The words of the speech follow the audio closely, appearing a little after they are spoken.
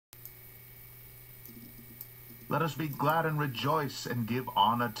Let us be glad and rejoice and give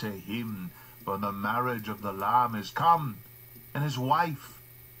honor to him, for the marriage of the Lamb is come, and his wife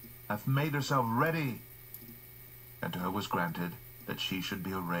hath made herself ready. And to her was granted that she should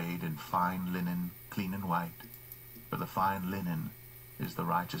be arrayed in fine linen, clean and white, for the fine linen is the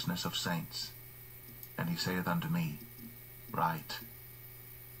righteousness of saints. And he saith unto me, Write,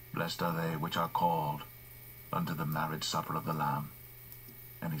 Blessed are they which are called unto the marriage supper of the Lamb.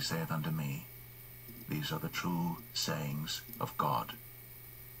 And he saith unto me, These are the true sayings of God.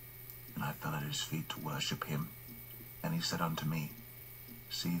 And I fell at his feet to worship him. And he said unto me,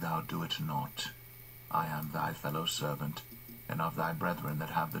 See thou do it not. I am thy fellow servant, and of thy brethren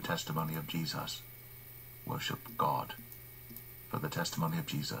that have the testimony of Jesus. Worship God, for the testimony of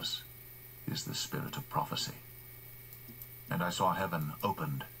Jesus is the spirit of prophecy. And I saw heaven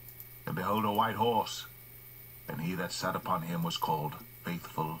opened, and behold a white horse, and he that sat upon him was called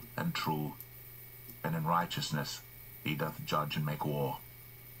Faithful and True, and in righteousness he doth judge and make war.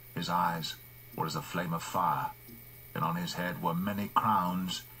 His eyes were as a flame of fire, and on his head were many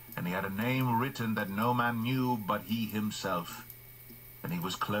crowns, and he had a name written that no man knew but he himself. And he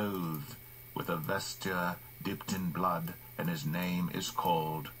was clothed with a vesture dipped in blood, and his name is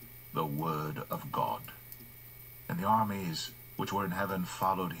called the Word of God. And the armies which were in heaven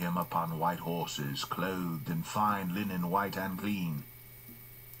followed him upon white horses, clothed in fine linen, white and clean.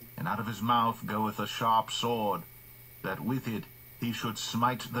 And out of his mouth goeth a sharp sword, that with it he should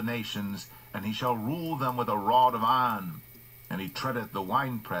smite the nations, and he shall rule them with a rod of iron. And he treadeth the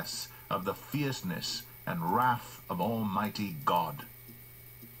winepress of the fierceness and wrath of Almighty God.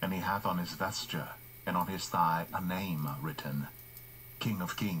 And he hath on his vesture and on his thigh a name written, King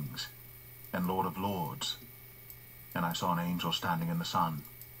of Kings and Lord of Lords. And I saw an angel standing in the sun.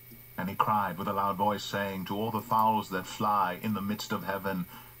 And he cried with a loud voice, saying to all the fowls that fly in the midst of heaven,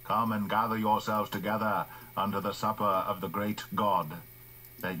 Come and gather yourselves together unto the supper of the great God,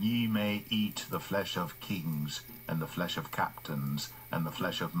 that ye may eat the flesh of kings, and the flesh of captains, and the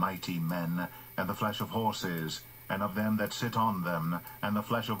flesh of mighty men, and the flesh of horses, and of them that sit on them, and the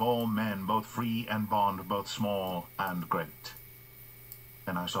flesh of all men, both free and bond, both small and great.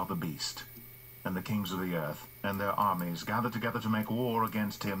 And I saw the beast, and the kings of the earth, and their armies, gathered together to make war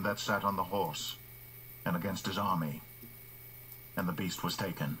against him that sat on the horse, and against his army. And the beast was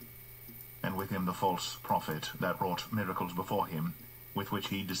taken, and with him the false prophet that wrought miracles before him, with which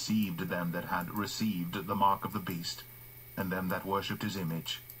he deceived them that had received the mark of the beast, and them that worshipped his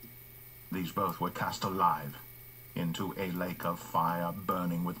image. These both were cast alive into a lake of fire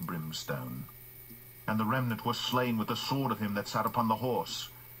burning with brimstone. And the remnant was slain with the sword of him that sat upon the horse,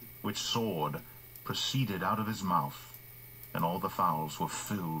 which sword proceeded out of his mouth, and all the fowls were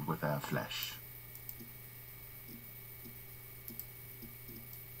filled with their flesh.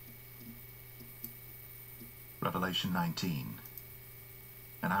 Revelation 19.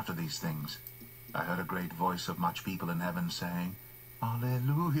 And after these things I heard a great voice of much people in heaven, saying,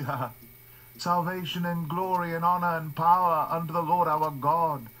 Alleluia! Salvation and glory and honor and power unto the Lord our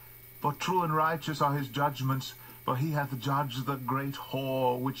God. For true and righteous are his judgments, for he hath judged the great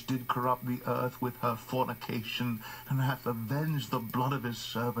whore which did corrupt the earth with her fornication, and hath avenged the blood of his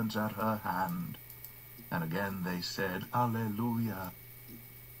servants at her hand. And again they said, Alleluia!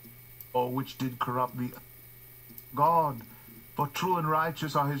 Or which did corrupt the God, for true and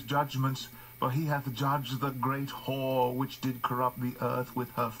righteous are his judgments, for he hath judged the great whore which did corrupt the earth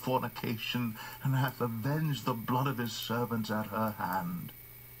with her fornication, and hath avenged the blood of his servants at her hand.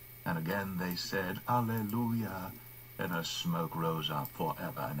 And again they said, Alleluia! And her smoke rose up for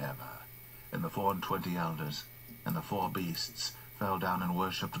ever and ever. And the 24 elders and the 4 beasts fell down and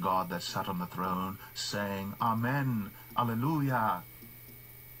worshipped God that sat on the throne, saying, Amen, Alleluia!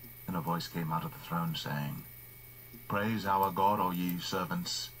 And a voice came out of the throne, saying, Praise our God, O ye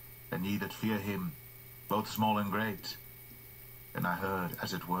servants, and ye that fear him, both small and great. And I heard,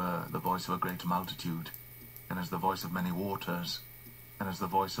 as it were, the voice of a great multitude, and as the voice of many waters, and as the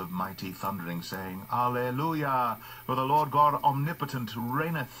voice of mighty thundering, saying, Alleluia! For the Lord God omnipotent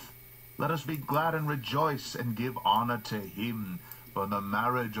reigneth. Let us be glad and rejoice, and give honor to him, for the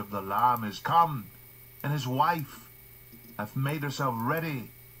marriage of the Lamb is come, and his wife hath made herself ready.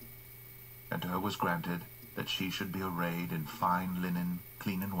 And to her was granted that she should be arrayed in fine linen,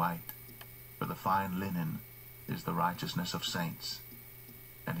 clean and white, for the fine linen is the righteousness of saints.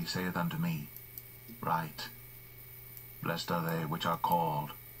 And he saith unto me, Write, Blessed are they which are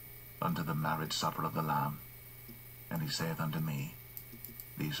called unto the marriage supper of the Lamb. And he saith unto me,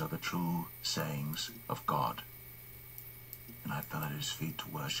 These are the true sayings of God. And I fell at his feet to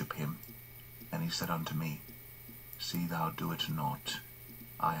worship him. And he said unto me, See thou do it not.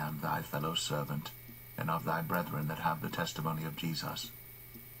 I am thy fellow servant, and of thy brethren that have the testimony of Jesus,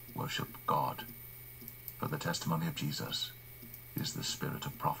 worship God. For the testimony of Jesus is the spirit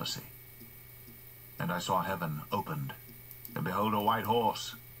of prophecy. And I saw heaven opened, and behold, a white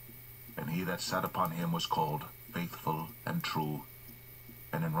horse, and he that sat upon him was called Faithful and True,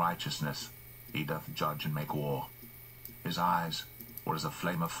 and in righteousness he doth judge and make war. His eyes were as a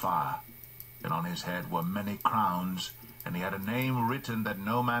flame of fire, and on his head were many crowns, and he had a name written that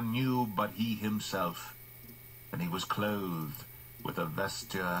no man knew but he himself. And he was clothed with a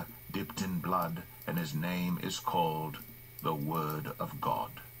vesture dipped in blood, and his name is called the Word of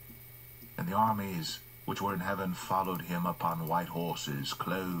God. And the armies which were in heaven followed him upon white horses,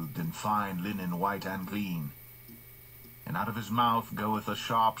 clothed in fine linen, white and clean. And out of his mouth goeth a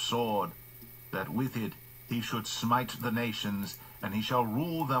sharp sword, that with it he should smite the nations, and he shall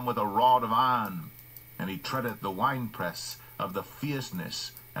rule them with a rod of iron. And he treadeth the winepress of the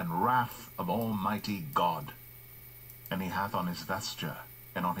fierceness and wrath of Almighty God. And he hath on his vesture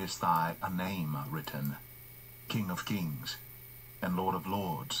and on his thigh a name written, King of Kings and Lord of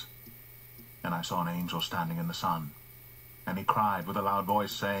Lords. And I saw an angel standing in the sun, and he cried with a loud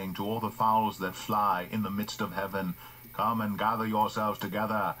voice, saying to all the fowls that fly in the midst of heaven, Come and gather yourselves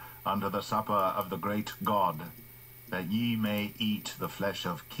together unto the supper of the great God, that ye may eat the flesh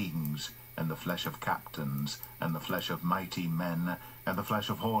of kings, and the flesh of captains, and the flesh of mighty men, and the flesh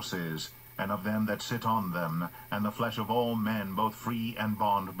of horses, and of them that sit on them, and the flesh of all men, both free and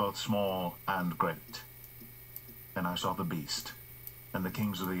bond, both small and great. And I saw the beast, and the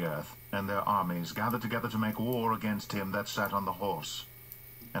kings of the earth, and their armies, gathered together to make war against him that sat on the horse,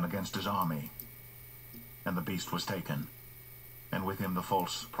 and against his army. And the beast was taken, and with him the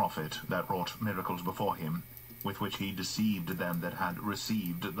false prophet that wrought miracles before him, with which he deceived them that had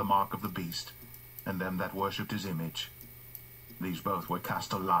received the mark of the beast, and them that worshipped his image. These both were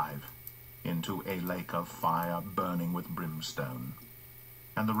cast alive into a lake of fire burning with brimstone.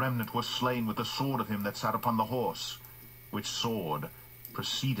 And the remnant was slain with the sword of him that sat upon the horse, which sword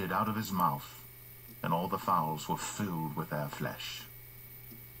proceeded out of his mouth, and all the fowls were filled with their flesh.